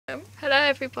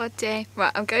everybody.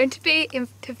 Right, I'm going to be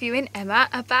interviewing Emma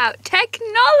about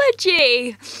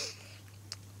technology.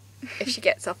 If she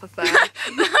gets off her phone.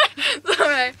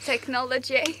 Sorry.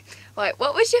 Technology. Right,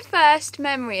 what was your first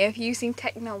memory of using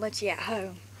technology at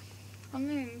home? On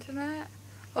the internet.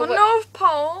 Oh, On North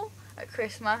Pole at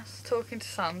Christmas, talking to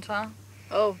Santa.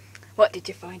 Oh, what did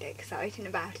you find exciting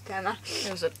about it, Emma?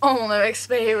 It was an all-new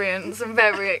experience and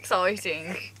very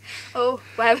exciting. Oh,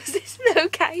 where was this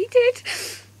located?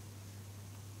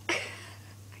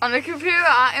 On the computer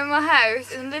in my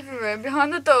house, in the living room,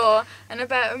 behind the door, and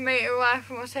about a metre away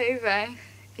from my TV.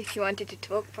 If you wanted to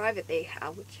talk privately,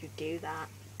 how would you do that?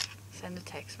 Send a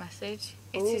text message.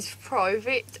 Ooh. It is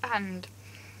private and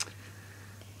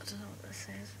I don't know what that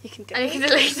says. You can And you can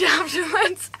delete it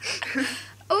afterwards.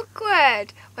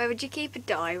 Awkward. Where would you keep a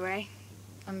diary?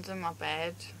 Under my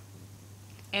bed.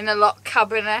 In a locked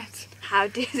cabinet. How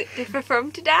does it differ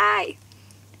from today?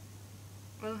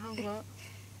 Well, how's that?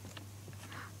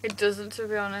 It doesn't, to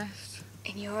be honest.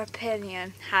 In your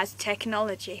opinion, has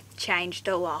technology changed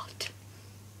a lot?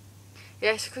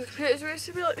 Yes, because computers used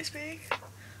to be like this big.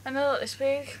 And they're like this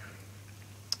big.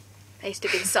 They used to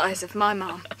be the size of my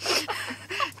mum.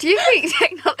 Do you think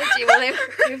technology will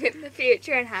improve in the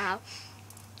future, and how?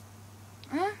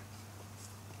 Yeah.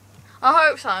 I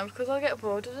hope so, because I'll get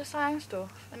bored of the same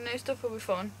stuff. And new stuff will be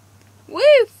fun. Woo!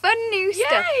 Fun new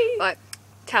stuff. Yay! Right,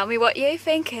 tell me what you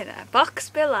think in a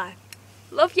box below.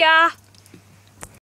 Love ya!